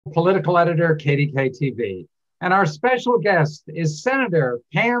political editor, KDK TV. And our special guest is Senator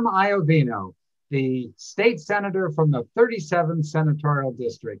Pam Iovino, the state senator from the 37th Senatorial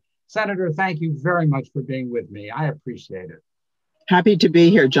District. Senator, thank you very much for being with me. I appreciate it. Happy to be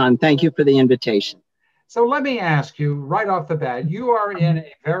here, John. Thank you for the invitation. So let me ask you right off the bat, you are in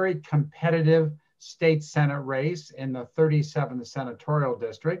a very competitive state Senate race in the 37th Senatorial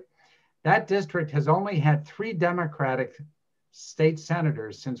District. That district has only had 3 Democratic state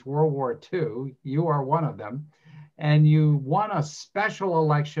senators since World War II. You are one of them. And you won a special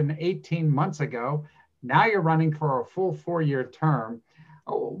election 18 months ago. Now you're running for a full 4-year term.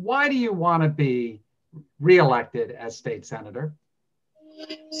 Why do you want to be reelected as state senator?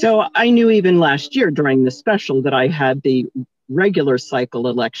 So I knew even last year during the special that I had the regular cycle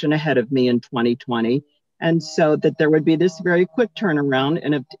election ahead of me in 2020. And so that there would be this very quick turnaround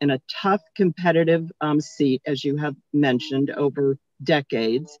in a tough competitive seat, as you have mentioned, over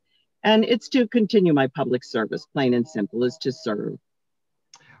decades. And it's to continue my public service, plain and simple, is to serve.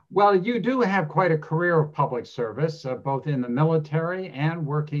 Well, you do have quite a career of public service, both in the military and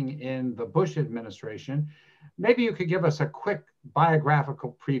working in the Bush administration. Maybe you could give us a quick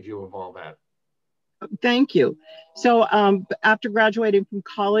biographical preview of all that. Thank you. So after graduating from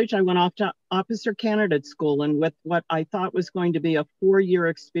college, I went off to officer candidate school, and with what I thought was going to be a 4-year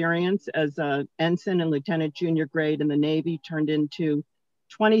experience as an ensign and lieutenant junior grade in the Navy turned into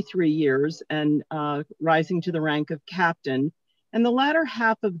 23 years and rising to the rank of captain. And the latter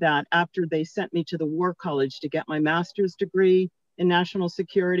half of that, after they sent me to the War College to get my master's degree in national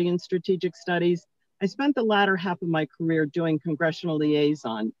security and strategic studies, I spent the latter half of my career doing congressional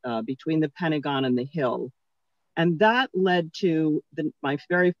liaison between the Pentagon and the Hill. And that led to my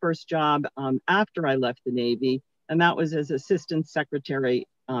very first job after I left the Navy, and that was as Assistant Secretary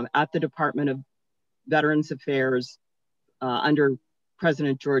at the Department of Veterans Affairs under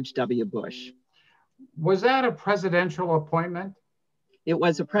President George W. Bush. Was that a presidential appointment? It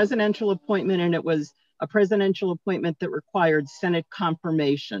was a presidential appointment, and it was a presidential appointment that required Senate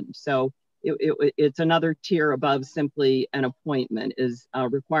confirmation. So it's another tier above simply an appointment, is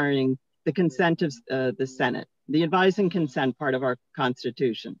requiring the consent of the Senate, the advising consent part of our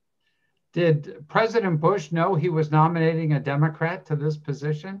Constitution. Did President Bush know he was nominating a Democrat to this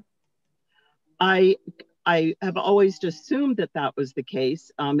position? I have always assumed that that was the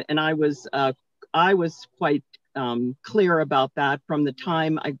case, and I was quite clear about that from the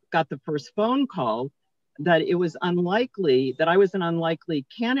time I got the first phone call, that it was unlikely, that I was an unlikely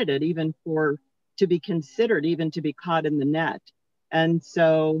candidate even to be considered, even to be caught in the net. And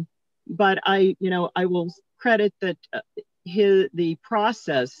so, but I will credit that the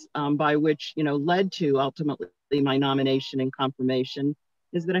process by which, led to ultimately my nomination and confirmation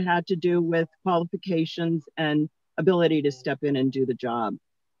is that it had to do with qualifications and ability to step in and do the job.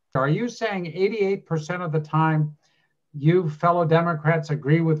 Are you saying 88% of the time you fellow Democrats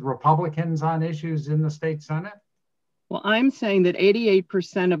agree with Republicans on issues in the state Senate? Well, I'm saying that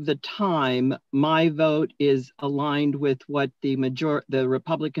 88% of the time, my vote is aligned with what the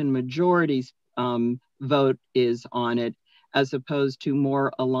Republican majority's vote is on it, as opposed to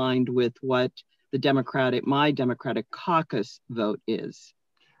more aligned with what my Democratic caucus vote is.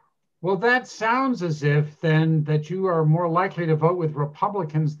 Well, that sounds as if then that you are more likely to vote with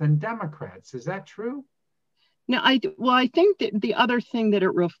Republicans than Democrats. Is that true? No, I think that the other thing that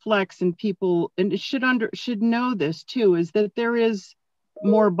it reflects, and people should know this too, is that there is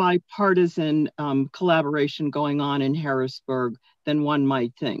more bipartisan collaboration going on in Harrisburg than one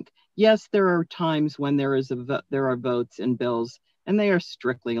might think. Yes, there are times when there are votes and bills, and they are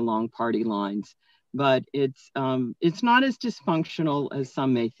strictly along party lines, but it's not as dysfunctional as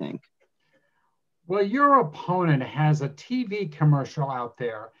some may think. Well, your opponent has a TV commercial out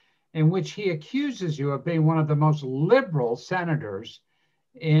there in which he accuses you of being one of the most liberal senators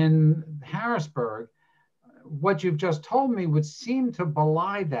in Harrisburg. What you've just told me would seem to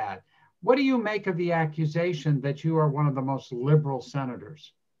belie that. What do you make of the accusation that you are one of the most liberal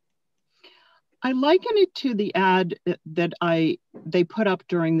senators? I liken it to the ad that they put up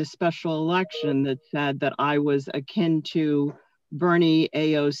during the special election that said that I was akin to Bernie,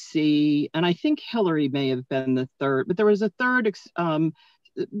 AOC, and I think Hillary may have been the third, but there was a third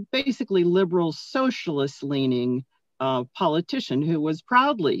basically liberal socialist leaning politician who was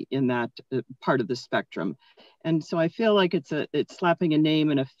proudly in that part of the spectrum. And so I feel like it's slapping a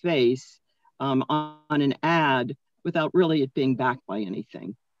name in a face on an ad without really it being backed by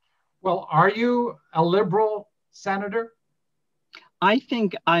anything. Well, are you a liberal senator? I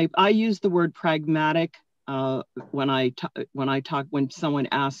think I use the word pragmatic when someone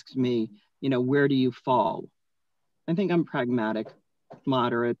asks me, where do you fall? I think I'm pragmatic.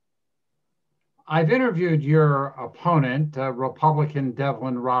 moderate. I've interviewed your opponent, Republican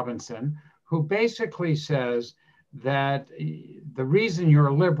Devlin Robinson, who basically says that the reason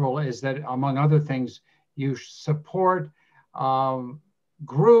you're liberal is that, among other things, you support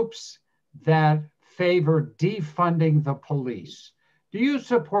groups that favor defunding the police. Do you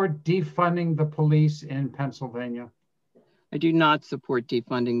support defunding the police in Pennsylvania? I do not support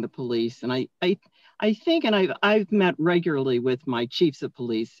defunding the police. And I think, and I've met regularly with my chiefs of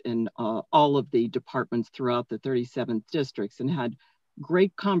police in all of the departments throughout the 37th districts and had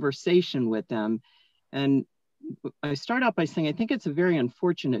great conversation with them. And I start out by saying, I think it's a very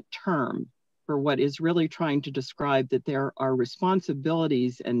unfortunate term for what is really trying to describe that there are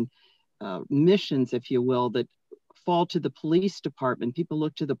responsibilities and missions, if you will, that fall to the police department. People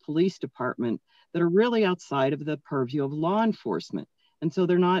look to the police department that are really outside of the purview of law enforcement. And so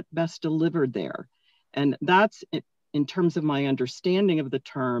they're not best delivered there. And that's in terms of my understanding of the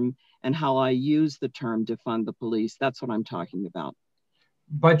term and how I use the term defund the police. That's what I'm talking about.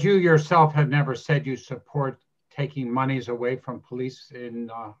 But you yourself have never said you support taking monies away from police in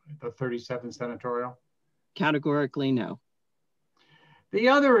the 37th senatorial? Categorically, no. The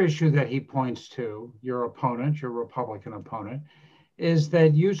other issue that he points to, your opponent, your Republican opponent, is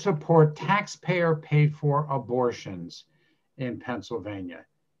that you support taxpayer paid for abortions in Pennsylvania.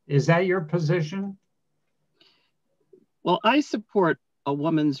 Is that your position? Well, I support a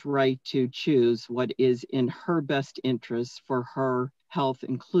woman's right to choose what is in her best interest for her health,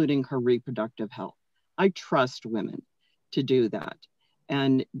 including her reproductive health. I trust women to do that.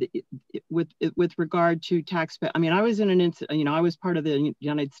 And with regard to taxpayer, I mean, I was in I was part of the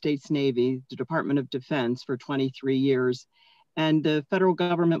United States Navy, the Department of Defense for 23 years, and the federal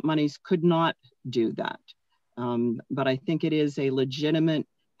government monies could not do that. But I think it is a legitimate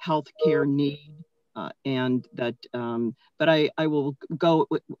healthcare need, and that, but I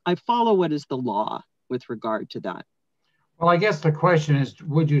follow what is the law with regard to that. Well, I guess the question is,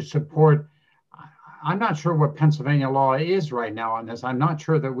 would you support, I'm not sure what Pennsylvania law is right now on this. I'm not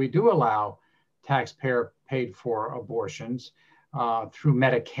sure that we do allow taxpayer paid for abortions through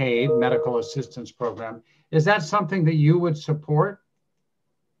Medicaid, medical assistance program. Is that something that you would support?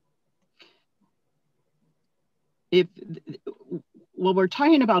 Well, we're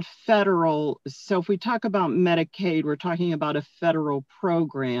talking about federal. So if we talk about Medicaid, we're talking about a federal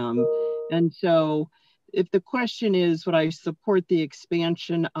program. And so if the question is, would I support the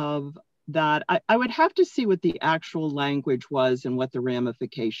expansion of that, I would have to see what the actual language was and what the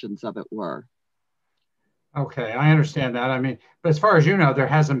ramifications of it were. Okay, I understand that. I mean, but as far as you know, there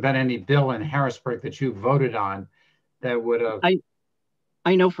hasn't been any bill in Harrisburg that you voted on that would have.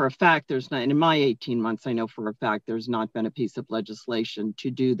 I know for a fact there's not, and in my 18 months, I know for a fact there's not been a piece of legislation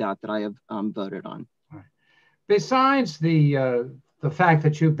to do that I have voted on. Right. Besides the fact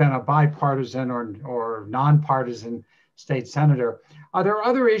that you've been a bipartisan or nonpartisan state senator, are there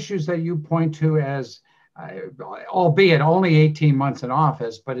other issues that you point to as, albeit only 18 months in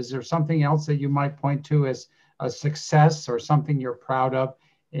office, but is there something else that you might point to as a success or something you're proud of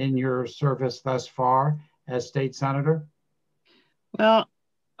in your service thus far as state senator? Well,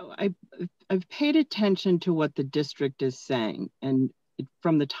 I've paid attention to what the district is saying. And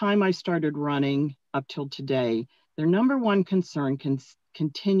from the time I started running up till today, their number one concern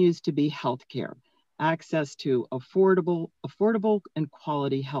continues to be healthcare, access to affordable and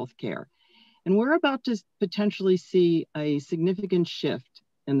quality healthcare. And we're about to potentially see a significant shift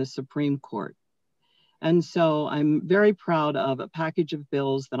in the Supreme Court. And so I'm very proud of a package of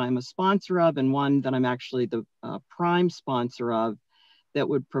bills that I'm a sponsor of, and one that I'm actually the prime sponsor of, that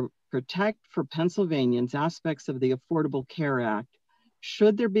would protect for Pennsylvanians aspects of the Affordable Care Act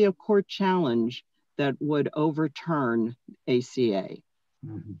should there be a court challenge that would overturn ACA.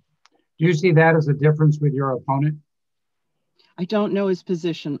 Mm-hmm. Do you see that as a difference with your opponent? I don't know his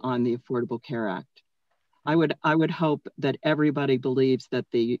position on the Affordable Care Act. I would hope that everybody believes that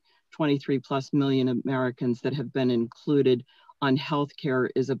the 23+ million Americans that have been included on healthcare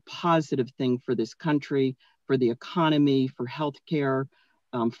is a positive thing for this country, for the economy, for healthcare,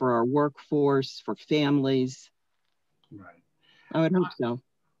 for our workforce, for families. Right. I would hope so.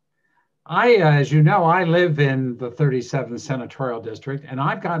 As you know, I live in the 37th senatorial district, and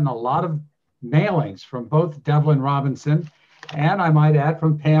I've gotten a lot of mailings from both Devlin Robinson and, I might add,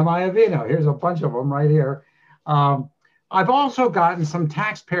 from Pam Iovino. Here's a bunch of them right here. I've also gotten some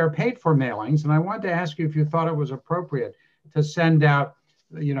taxpayer paid for mailings, and I wanted to ask you if you thought it was appropriate to send out,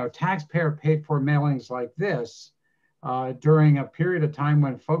 taxpayer paid for mailings like this during a period of time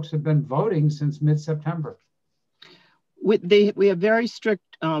when folks have been voting since mid-September. We have very strict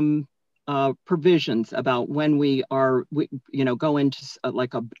provisions about when we go into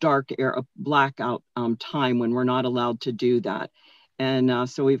like a dark era, a blackout time when we're not allowed to do that. And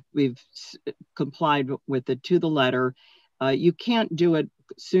so we've complied with it to the letter. You can't do it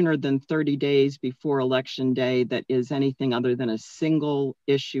sooner than 30 days before election day that is anything other than a single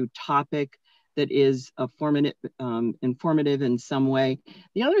issue topic that is informative in some way.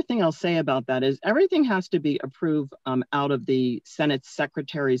 The other thing I'll say about that is everything has to be approved out of the Senate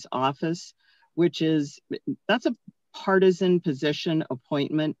Secretary's office, that's a partisan position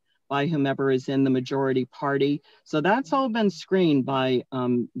appointment by whomever is in the majority party. So that's all been screened by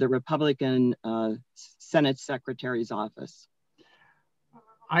the Republican Senate Secretary's office.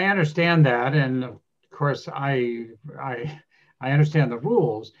 I understand that, and of course, I understand the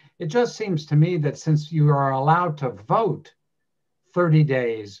rules. It just seems to me that since you are allowed to vote 30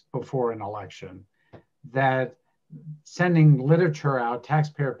 days before an election, that sending literature out,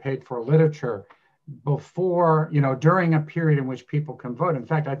 taxpayer paid for literature, before, during a period in which people can vote. In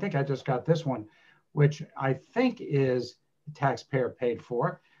fact, I think I just got this one, which I think is taxpayer paid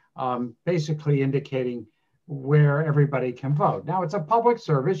for, basically indicating where everybody can vote. Now, it's a public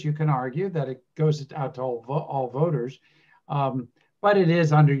service. You can argue that it goes out to all voters, but it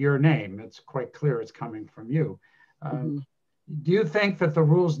is under your name. It's quite clear it's coming from you. Do you think that the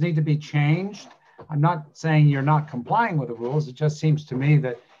rules need to be changed? I'm not saying you're not complying with the rules. It just seems to me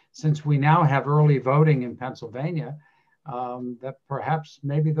that since we now have early voting in Pennsylvania, that perhaps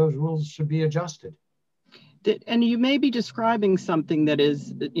maybe those rules should be adjusted. And you may be describing something that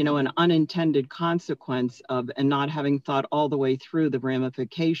is, an unintended consequence of, and not having thought all the way through the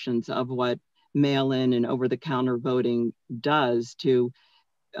ramifications of what mail-in and over-the-counter voting does to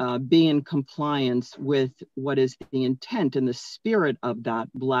be in compliance with what is the intent and the spirit of that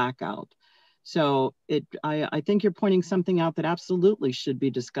blackout. So I think you're pointing something out that absolutely should be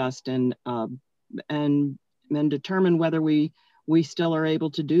discussed and determine whether we still are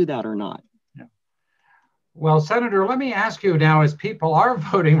able to do that or not. Yeah. Well, Senator, let me ask you now, as people are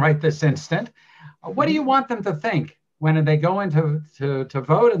voting right this instant, what do you want them to think when they go into to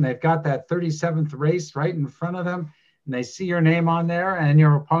vote and they've got that 37th race right in front of them and they see your name on there and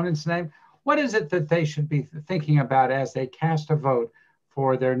your opponent's name? What is it that they should be thinking about as they cast a vote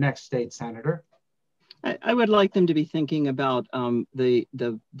for their next state senator? I would like them to be thinking about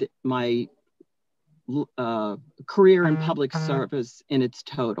my career in public service in its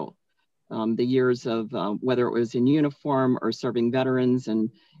total. The years of whether it was in uniform or serving veterans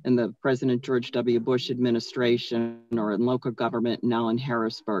and in the President George W. Bush administration or in local government now in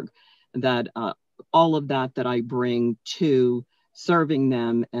Harrisburg, that all of that I bring to serving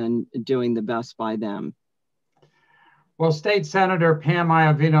them and doing the best by them. Well, State Senator Pam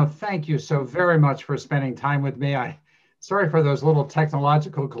Iovino, thank you so very much for spending time with me. Sorry for those little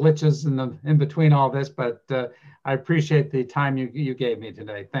technological glitches in between all this, but I appreciate the time you gave me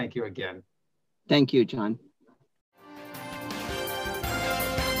today. Thank you again. Thank you, John.